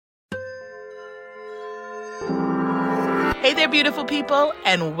Hey there, beautiful people,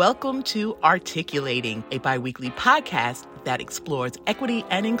 and welcome to Articulating, a bi-weekly podcast that explores equity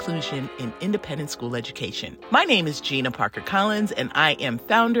and inclusion in independent school education. My name is Gina Parker Collins, and I am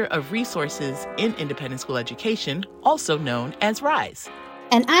founder of Resources in Independent School Education, also known as Rias.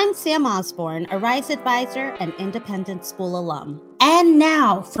 And I'm Sam Osborne, a Rias advisor and independent school alum. And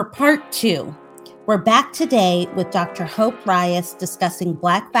now for part 2. We're back today with Dr. Hope Rias discussing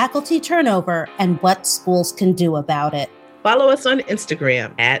Black faculty turnover and what schools can do about it. Follow us on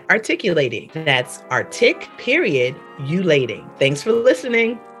Instagram at Articulating. That's Ulating. Thanks for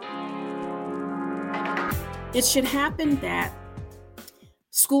listening. It should happen that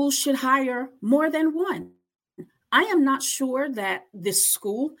schools should hire more than one. I am not sure that this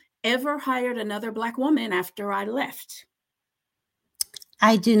school ever hired another Black woman after I left.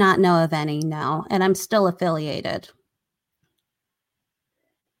 I do not know of any, no, and I'm still affiliated.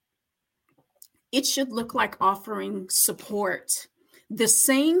 It should look like offering support, the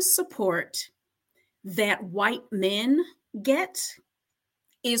same support that white men get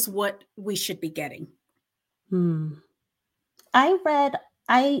is what we should be getting. In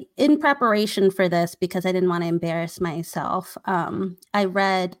preparation for this, because I didn't want to embarrass myself, I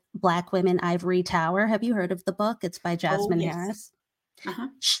read Black Women Ivory Tower. Have you heard of the book? It's by Jasmine Harris. Uh-huh.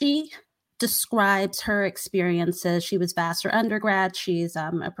 She describes her experiences. She was Vassar undergrad. She's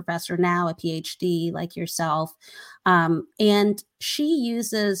a professor now, a PhD like yourself. And she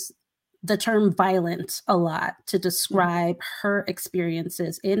uses the term violent a lot to describe her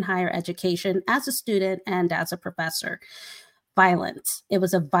experiences in higher education as a student and as a professor. Violence. It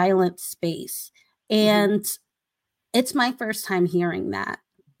was a violent space. And it's my first time hearing that,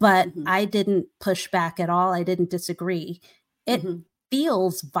 but I didn't push back at all. I didn't disagree. It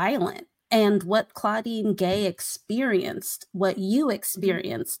feels violent. And what Claudine Gay experienced, what you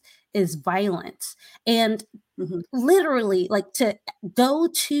experienced is violence. And literally, like, to go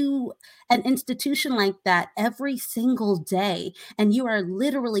to an institution like that every single day, and you are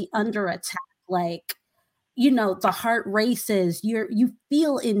literally under attack, like, you know, the heart races, you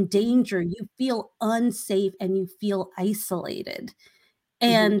feel in danger, you feel unsafe, and you feel isolated.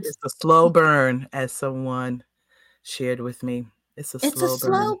 And it's a slow burn, as someone shared with me. It's a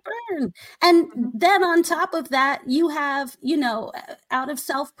slow burn. And then on top of that, you have, you know, out of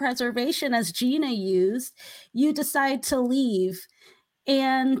self-preservation, as Gina used, you decide to leave.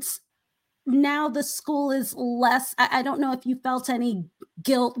 And now the school is less, I don't know if you felt any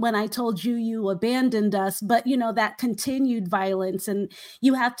guilt when I told you you abandoned us, but, you know, that continued violence, and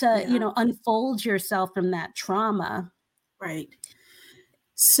you have to, you know, unfold yourself from that trauma. Right.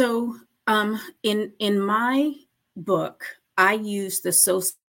 So in my book, I use the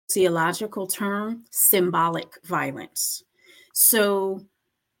sociological term symbolic violence. So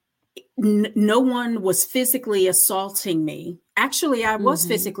no one was physically assaulting me. Actually, I was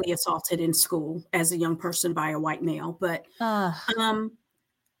physically assaulted in school as a young person by a white male, but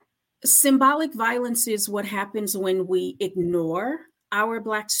symbolic violence is what happens when we ignore our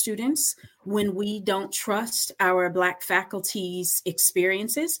Black students, when we don't trust our Black faculty's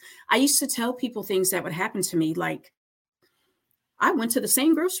experiences. I used to tell people things that would happen to me, like, I went to the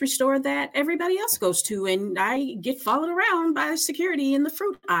same grocery store that everybody else goes to, and I get followed around by security in the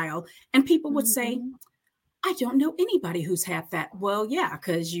fruit aisle. And people would say, I don't know anybody who's had that. Well, yeah,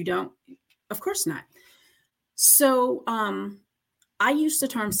 because you don't, of course not. So I use the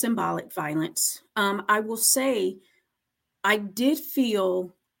term symbolic violence. I will say, I did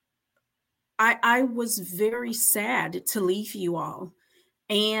feel, I was very sad to leave you all.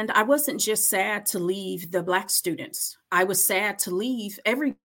 And I wasn't just sad to leave the Black students. I was sad to leave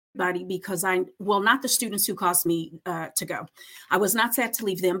everybody because not the students who caused me to go. I was not sad to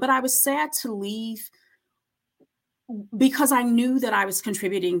leave them, but I was sad to leave because I knew that I was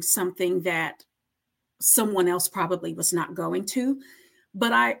contributing something that someone else probably was not going to.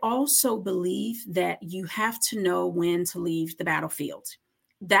 But I also believe that you have to know when to leave the battlefield.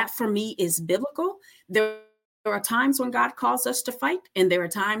 That for me is biblical. There are times when God calls us to fight, and there are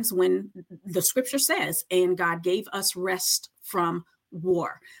times when the scripture says, and God gave us rest from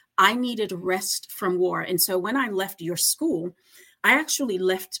war. I needed rest from war. And so when I left your school, I actually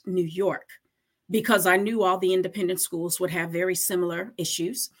left New York because I knew all the independent schools would have very similar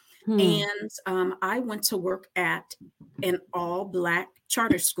issues. And I went to work at an all-Black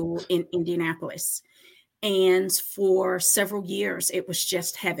charter school in Indianapolis. And for several years, it was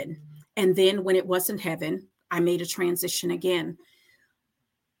just heaven. And then when it wasn't heaven, I made a transition again.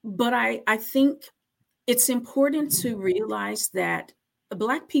 But I think it's important to realize that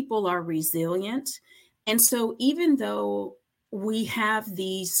Black people are resilient. And so even though we have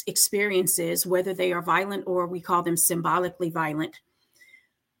these experiences, whether they are violent or we call them symbolically violent,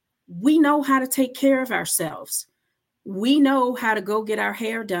 we know how to take care of ourselves. We know how to go get our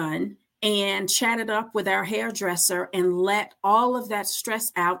hair done and chat it up with our hairdresser and let all of that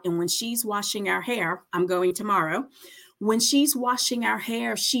stress out. And when she's washing our hair, I'm going tomorrow. When she's washing our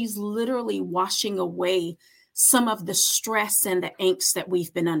hair, she's literally washing away some of the stress and the angst that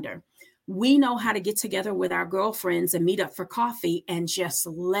we've been under. We know how to get together with our girlfriends and meet up for coffee and just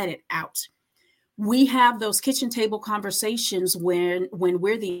let it out. We have those kitchen table conversations when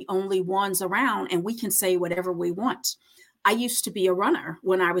we're the only ones around and we can say whatever we want. I used to be a runner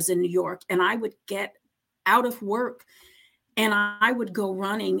when I was in New York, and I would get out of work and I would go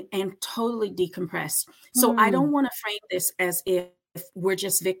running and totally decompress. So I don't want to frame this as if we're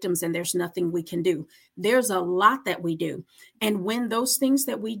just victims and there's nothing we can do. There's a lot that we do. And when those things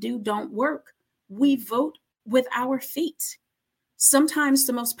that we do don't work, we vote with our feet. Sometimes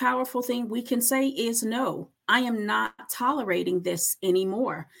the most powerful thing we can say is no, I am not tolerating this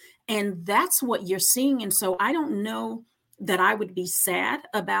anymore. And that's what you're seeing. And so I don't know that I would be sad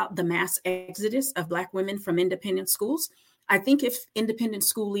about the mass exodus of Black women from independent schools. I think if independent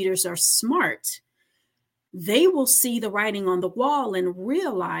school leaders are smart, they will see the writing on the wall and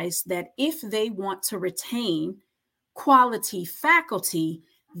realize that if they want to retain quality faculty,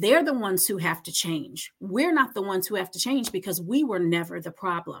 they're the ones who have to change. We're not the ones who have to change because we were never the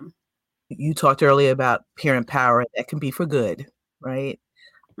problem. You talked earlier about parent power. That can be for good, right?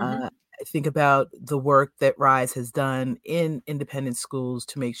 I think about the work that Rias has done in independent schools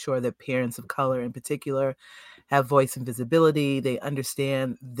to make sure that parents of color in particular have voice and visibility. They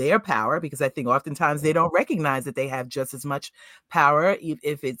understand their power, because I think oftentimes they don't recognize that they have just as much power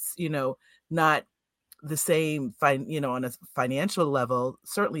if it's, not the same, on a financial level.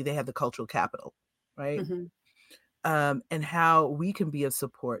 Certainly they have the cultural capital, right? And how we can be of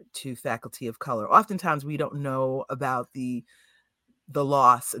support to faculty of color. Oftentimes we don't know about the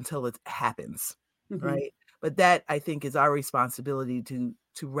loss until it happens, right? But that, I think, is our responsibility to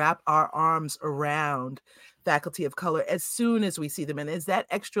wrap our arms around faculty of color as soon as we see them. And is that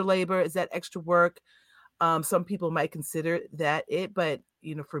extra labor? Is that extra work? Some people might consider that but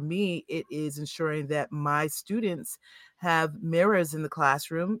for me, it is ensuring that my students have mirrors in the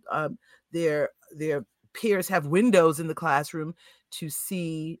classroom. Their peers have windows in the classroom to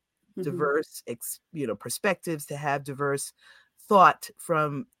see diverse, perspectives, to have diverse thought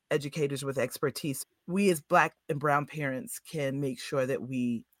from educators with expertise. We as Black and Brown parents can make sure that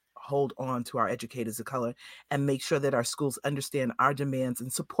we hold on to our educators of color and make sure that our schools understand our demands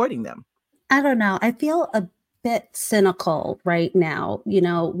and supporting them. I don't know. I feel a bit cynical right now.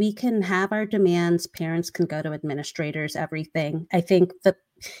 We can have our demands. Parents can go to administrators, everything. I think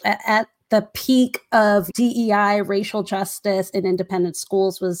at the peak of DEI, racial justice in independent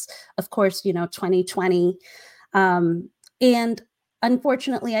schools was, of course, 2020. And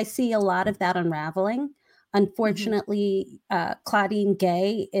unfortunately, I see a lot of that unraveling. Unfortunately, Claudine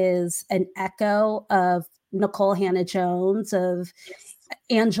Gay is an echo of Nicole Hannah-Jones, of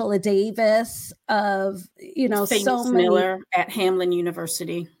Angela Davis, of, Famous so many. Miller at Hamline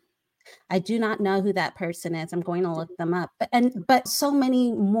University. I do not know who that person is. I'm going to look them up. But so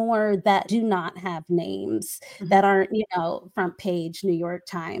many more that do not have names, that aren't, front page New York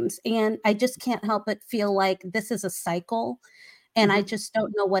Times. And I just can't help but feel like this is a cycle. And I just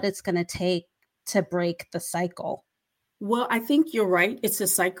don't know what it's going to take to break the cycle. Well, I think you're right. It's a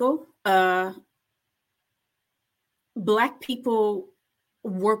cycle. Black people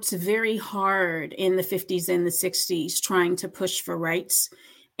worked very hard in the 50s and the 60s trying to push for rights.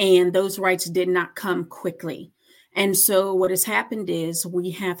 And those rights did not come quickly. And so what has happened is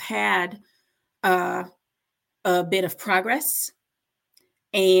we have had a bit of progress,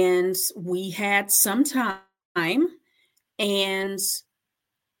 and we had some time, and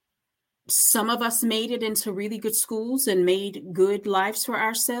some of us made it into really good schools and made good lives for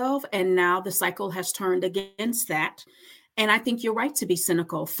ourselves. And now the cycle has turned against that. And I think you're right to be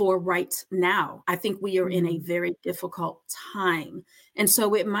cynical for right now. I think we are in a very difficult time. And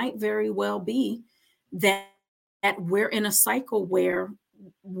so it might very well be that we're in a cycle where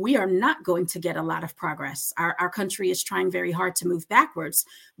we are not going to get a lot of progress. Our country is trying very hard to move backwards,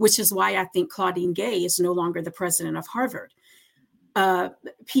 which is why I think Claudine Gay is no longer the president of Harvard.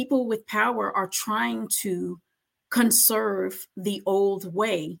 People with power are trying to conserve the old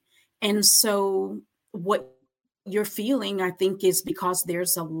way. And so what you're feeling, I think, is because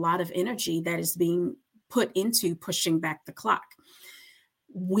there's a lot of energy that is being put into pushing back the clock.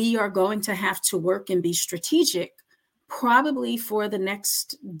 We are going to have to work and be strategic, probably for the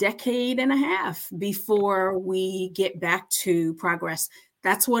next decade and a half before we get back to progress.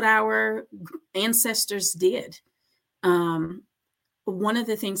 That's what our ancestors did. One of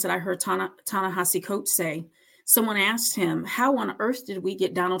the things that I heard Ta-Nehisi Coates say, someone asked him, how on earth did we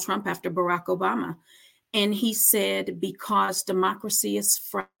get Donald Trump after Barack Obama? And he said, because democracy is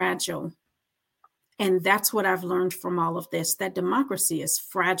fragile. And that's what I've learned from all of this, that democracy is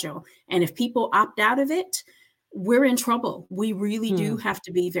fragile. And if people opt out of it, we're in trouble. We really do have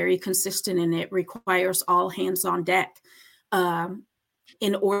to be very consistent, and it requires all hands on deck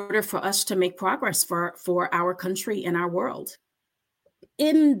in order for us to make progress for our country and our world.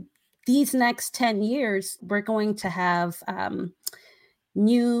 In these next 10 years, we're going to have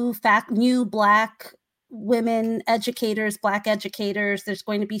new Black women educators, Black educators. There's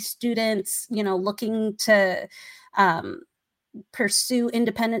going to be students, looking to pursue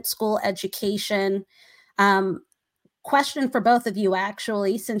independent school education. Question for both of you,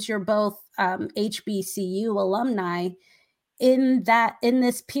 actually, since you're both HBCU alumni, in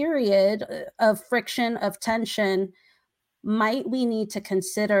this period of friction, of tension, might we need to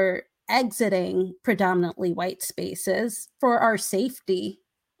consider exiting predominantly white spaces for our safety?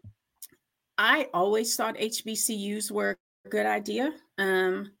 I always thought HBCUs were a good idea.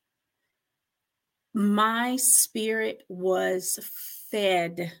 My spirit was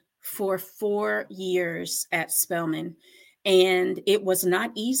fed for 4 years at Spelman, and it was not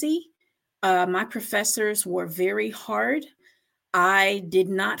easy. My professors were very hard. I did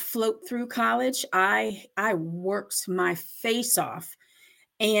not float through college. I worked my face off,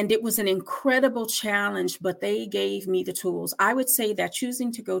 and it was an incredible challenge, but they gave me the tools. I would say that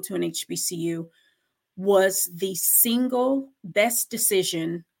choosing to go to an HBCU was the single best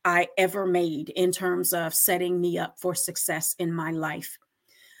decision I ever made in terms of setting me up for success in my life.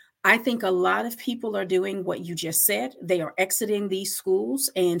 I think a lot of people are doing what you just said. They are exiting these schools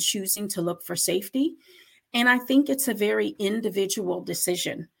and choosing to look for safety. And I think it's a very individual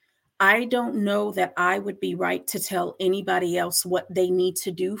decision. I don't know that I would be right to tell anybody else what they need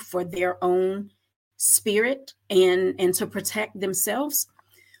to do for their own spirit and to protect themselves.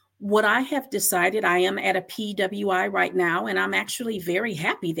 What I have decided, I am at a PWI right now, and I'm actually very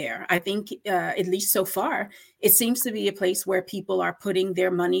happy there. I think, at least so far, it seems to be a place where people are putting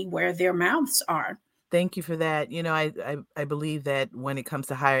their money where their mouths are. Thank you for that. I believe that when it comes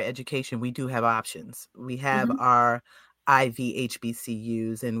to higher education, we do have options. We have our Ivy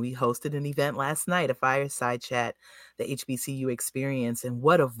HBCUs, and we hosted an event last night, a fireside chat, the HBCU experience. And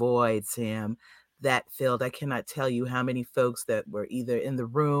what a void, Sam, that filled. I cannot tell you how many folks that were either in the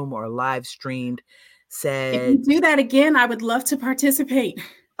room or live streamed said, if you do that again, I would love to participate.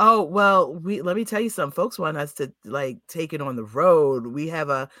 Oh, well, let me tell you something. Folks want us to take it on the road. We have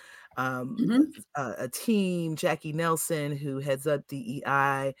a team, Jackie Nelson, who heads up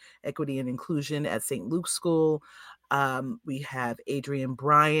DEI, Equity and Inclusion at St. Luke's School. We have Adrian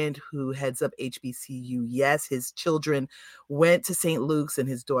Bryant, who heads up HBCU. Yes, his children went to St. Luke's and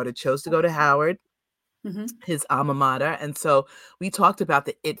his daughter chose to go to Howard, his alma mater. And so we talked about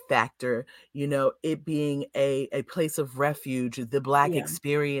the it factor, it being a place of refuge, the Black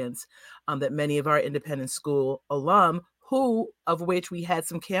experience that many of our independent school alum, of which we had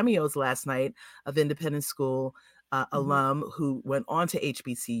some cameos last night of independent school alum who went on to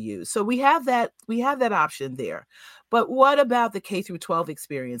HBCU. So we have that option there. But what about the K through 12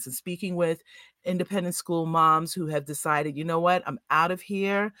 experience? And speaking with independent school moms who have decided, you know what, I'm out of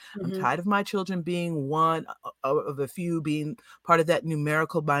here. I'm tired of my children being one of a few, being part of that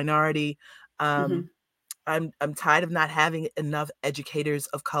numerical minority. I'm tired of not having enough educators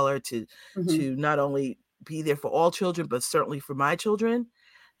of color to not only be there for all children, but certainly for my children,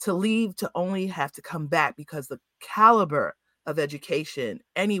 to leave, to only have to come back because the caliber of education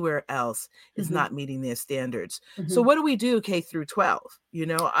anywhere else is not meeting their standards. So what do we do K through 12?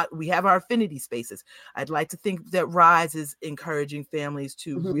 We have our affinity spaces. I'd like to think that Rias is encouraging families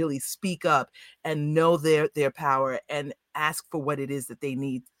to really speak up and know their power and ask for what it is that they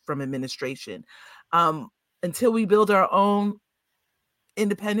need from administration. Until we build our own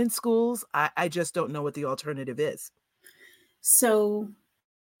independent schools, I just don't know what the alternative is. So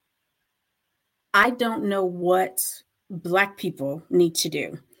I don't know what Black people need to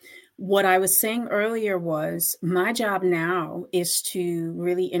do. What I was saying earlier was my job now is to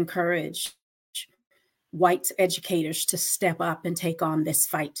really encourage white educators to step up and take on this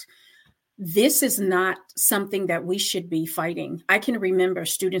fight. This is not something that we should be fighting. I can remember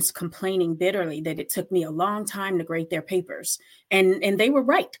students complaining bitterly that it took me a long time to grade their papers, and they were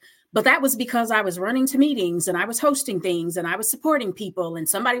right. But that was because I was running to meetings and I was hosting things and I was supporting people and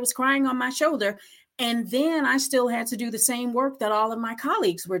somebody was crying on my shoulder. And then I still had to do the same work that all of my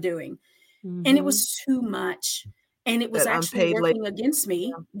colleagues were doing. And it Mm-hmm. was too much. And it was That actually unpaid labor. working against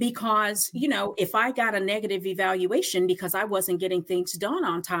me because, if I got a negative evaluation because I wasn't getting things done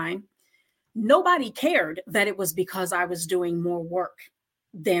on time, nobody cared that it was because I was doing more work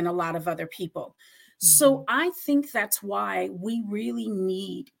than a lot of other people. So I think that's why we really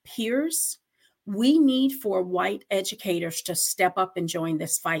need peers. We need for white educators to step up and join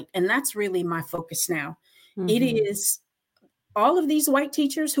this fight. And that's really my focus now. It Mm-hmm. is all of these white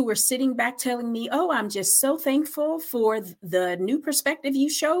teachers who were sitting back telling me, oh, I'm just so thankful for the new perspective you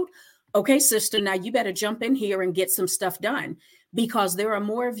showed. Okay, sister, now you better jump in here and get some stuff done because there are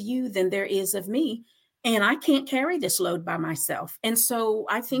more of you than there is of me. And I can't carry this load by myself. And so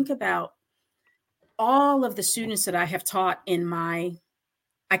I think about all of the students that I have taught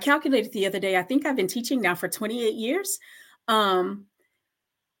I calculated the other day, I think I've been teaching now for 28 years. How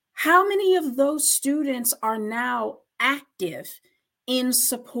many of those students are now active in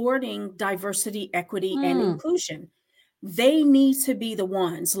supporting diversity, equity, and inclusion? They need to be the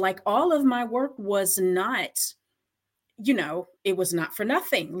ones. Like all of my work was not, it was not for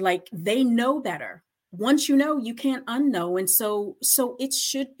nothing. Like they know better. Once you know, you can't unknow. And so it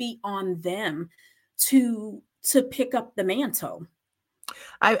should be on them to pick up the mantle.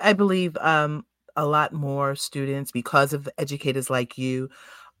 I believe a lot more students, because of educators like you,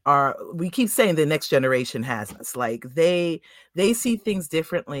 we keep saying the next generation has us. Like they see things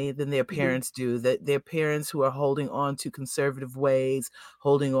differently than their Mhm. parents do. That their parents who are holding on to conservative ways,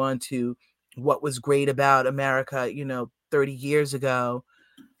 holding on to what was great about America, 30 years ago.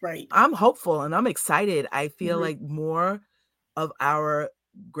 Right. I'm hopeful and I'm excited. I feel Mhm. like more of our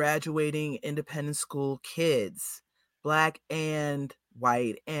graduating independent school kids, Black and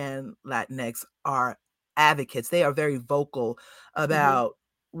white and Latinx, are advocates. They are very vocal Mhm. about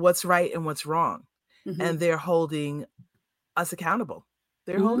what's right and what's wrong. And Mhm. they're holding us accountable.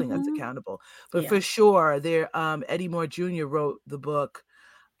 They're holding us Mm-hmm. accountable. But Yeah. for sure, Eddie Moore Jr. wrote the book,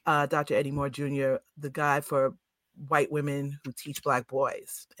 Dr. Eddie Moore Jr., the guide for white women who teach Black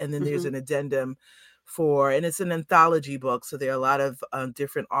boys. And then there's Mhm. an addendum and it's an anthology book. So there are a lot of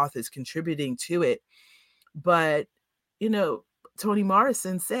different authors contributing to it. But, you know, Toni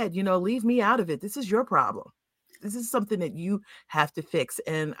Morrison said, leave me out of it. This is your problem. This is something that you have to fix.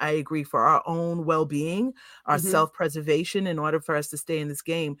 And I agree, for our own well-being, our Mhm. self-preservation, in order for us to stay in this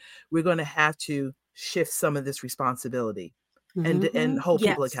game, we're going to have to shift some of this responsibility and Mm-hmm. hold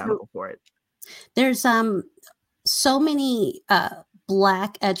people Yes. accountable for it. There's so many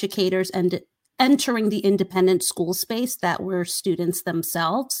Black educators and entering the independent school space that were students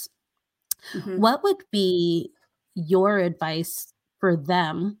themselves. Mhm. What would be your advice for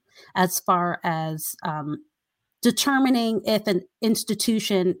them as far as determining if an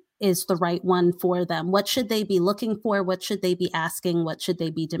institution is the right one for them? What should they be looking for? What should they be asking? What should they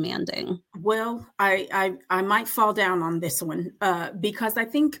be demanding? Well, I might fall down on this one because I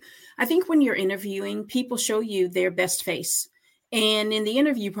think when you're interviewing, people show you their best face, and in the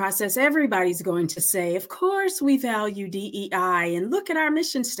interview process, everybody's going to say, "Of course, we value DEI, and look at our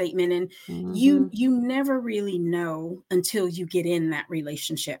mission statement." And Mm-hmm. you never really know until you get in that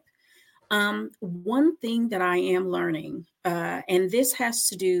relationship. One thing that I am learning, and this has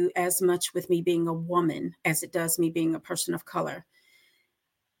to do as much with me being a woman as it does me being a person of color: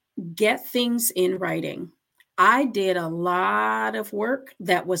 get things in writing. I did a lot of work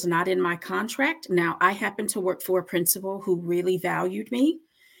that was not in my contract. Now, I happen to work for a principal who really valued me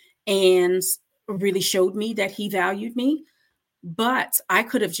and really showed me that he valued me, but I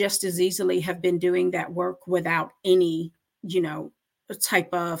could have just as easily have been doing that work without any,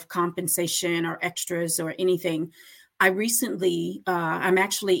 type of compensation or extras or anything. I recently, I'm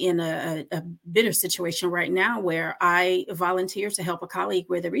actually in a bitter situation right now where I volunteer to help a colleague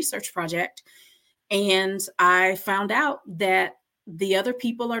with a research project. And I found out that the other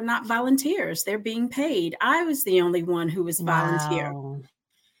people are not volunteers, they're being paid. I was the only one who was volunteer. Wow.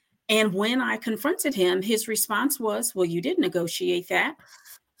 And when I confronted him, his response was, well, you did negotiate that.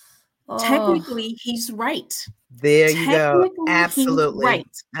 Oh. Technically, he's right. There you go. Technically, he's Absolutely.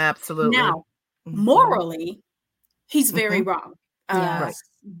 right. Absolutely. Now, Hmm. morally, he's very Hmm. wrong. Right. Yes.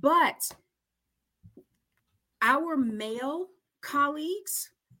 But our male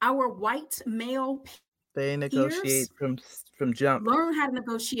colleagues, our white male They peers, negotiate from jump. learn how to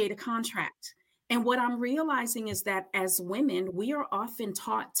negotiate a contract. And what I'm realizing is that as women, we are often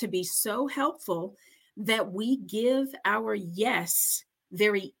taught to be so helpful that we give our yes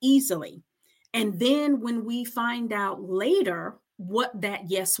very easily. And then when we find out later what that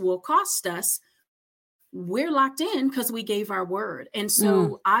yes will cost us, we're locked in because we gave our word. And Mm.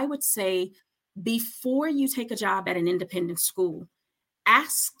 so I would say, before you take a job at an independent school,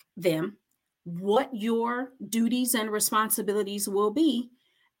 ask them what your duties and responsibilities will be,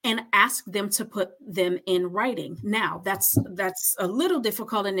 and ask them to put them in writing. Now, that's a little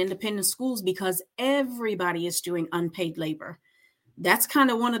difficult in independent schools because everybody is doing unpaid labor. That's kind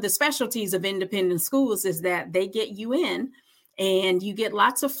of one of the specialties of independent schools, is that they get you in and you get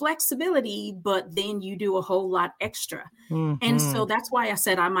lots of flexibility, but then you do a whole lot extra. And so that's why I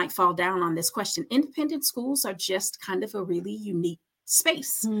said I might fall down on this question. Independent schools are just kind of a really unique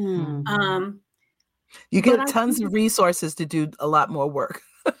space. You get tons of resources to do a lot more work.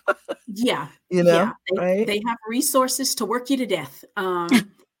 Yeah. Right? They have resources to work you to death. And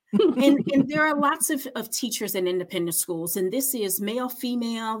there are lots of teachers in independent schools, and this is male,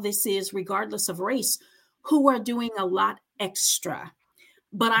 female, this is regardless of race, who are doing a lot extra.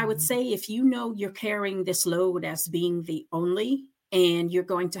 But I would say, if you know you're carrying this load as being the only, and you're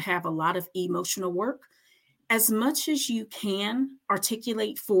going to have a lot of emotional work, as much as you can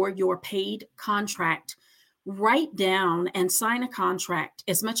articulate for your paid contract, write down and sign a contract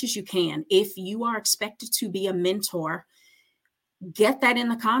as much as you can. If you are expected to be a mentor, get that in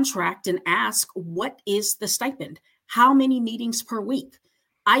the contract and ask, what is the stipend? How many meetings per week?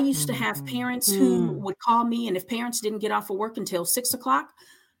 I used to have parents who would call me, and if parents didn't get off of work until 6 o'clock,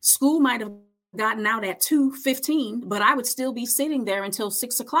 school might have gotten out at 2:15, but I would still be sitting there until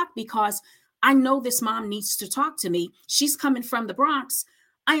 6 o'clock because I know this mom needs to talk to me. She's coming from the Bronx.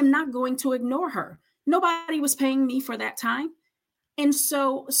 I am not going to ignore her. Nobody was paying me for that time. And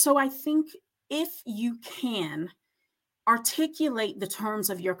so I think if you can articulate the terms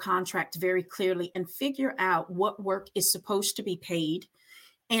of your contract very clearly and figure out what work is supposed to be paid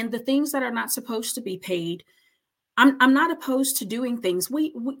and the things that are not supposed to be paid. I'm not opposed to doing things.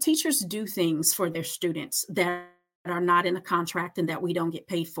 We teachers do things for their students that are not in a contract and that we don't get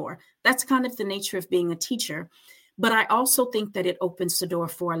paid for. That's kind of the nature of being a teacher. But I also think that it opens the door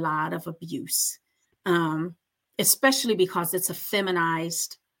for a lot of abuse, especially because it's a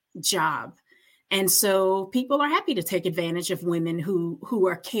feminized job. And so people are happy to take advantage of women who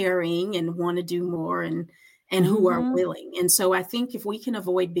are caring and want to do more and who are willing. And so I think if we can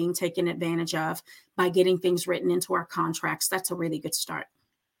avoid being taken advantage of by getting things written into our contracts, that's a really good start.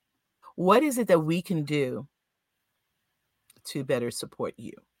 What is it that we can do to better support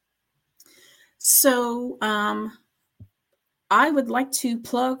you? So I would like to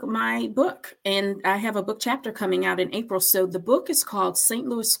plug my book, and I have a book chapter coming out in April. So the book is called St.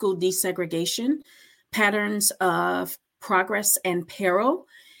 Louis School Desegregation, Patterns of Progress and Peril.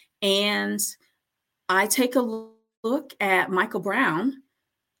 And I take a look at Michael Brown.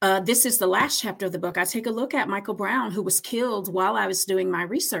 This is the last chapter of the book. I take a look at Michael Brown, who was killed while I was doing my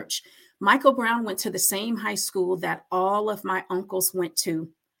research. Michael Brown went to the same high school that all of my uncles went to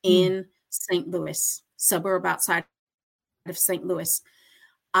in St. Louis, suburb outside of St. Louis.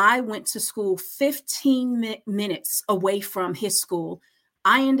 I went to school 15 minutes away from his school.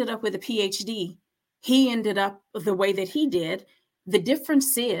 I ended up with a PhD. He ended up the way that he did. The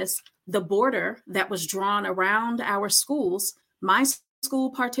difference is the border that was drawn around our schools. My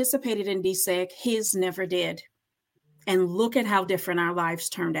school participated in DSEG, his never did. And look at how different our lives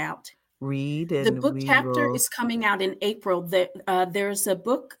turned out. The book chapter is coming out in April. There's a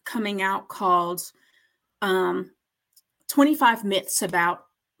book coming out called 25 Myths About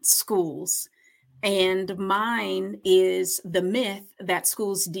Schools. And mine is the myth that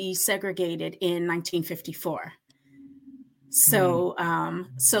schools desegregated in 1954. So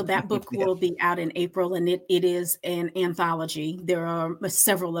that book will be out in April, and it is an anthology. There are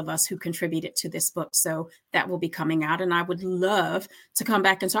several of us who contributed to this book. So that will be coming out, and I would love to come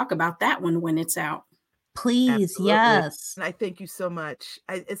back and talk about that one when it's out. Please. Absolutely. Yes. And I thank you so much.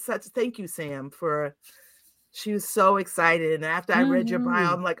 Thank you, Sam, she was so excited. And after I read your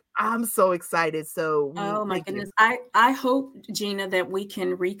bio, I'm like, I'm so excited. So oh my goodness. I hope, Gina, that we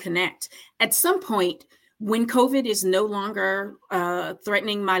can reconnect at some point. When COVID is no longer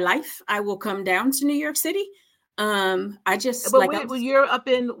threatening my life, I will come down to New York City. You're up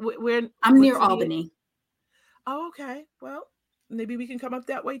in where? I'm near Albany. Oh, okay. Well, maybe we can come up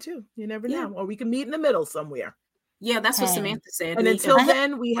that way too. You never know, or we can meet in the middle somewhere. Yeah, that's what Samantha said. And until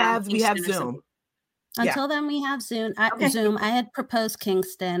then, we have Zoom. Until then, we have Zoom. Zoom. I had proposed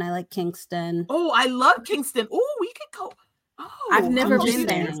Kingston. I like Kingston. Oh, I love Kingston. Oh, we could go. Oh, I've never been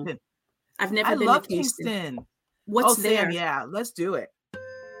there. Kingston. I've never been to Kingston. What's there? Sam, yeah, let's do it.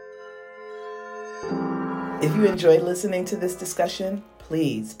 If you enjoyed listening to this discussion,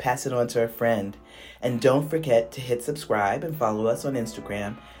 please pass it on to a friend. And don't forget to hit subscribe and follow us on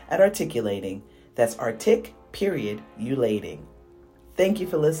Instagram at Articulating. That's Artic, ulating. Thank you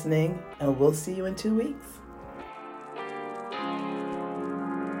for listening, and we'll see you in 2 weeks.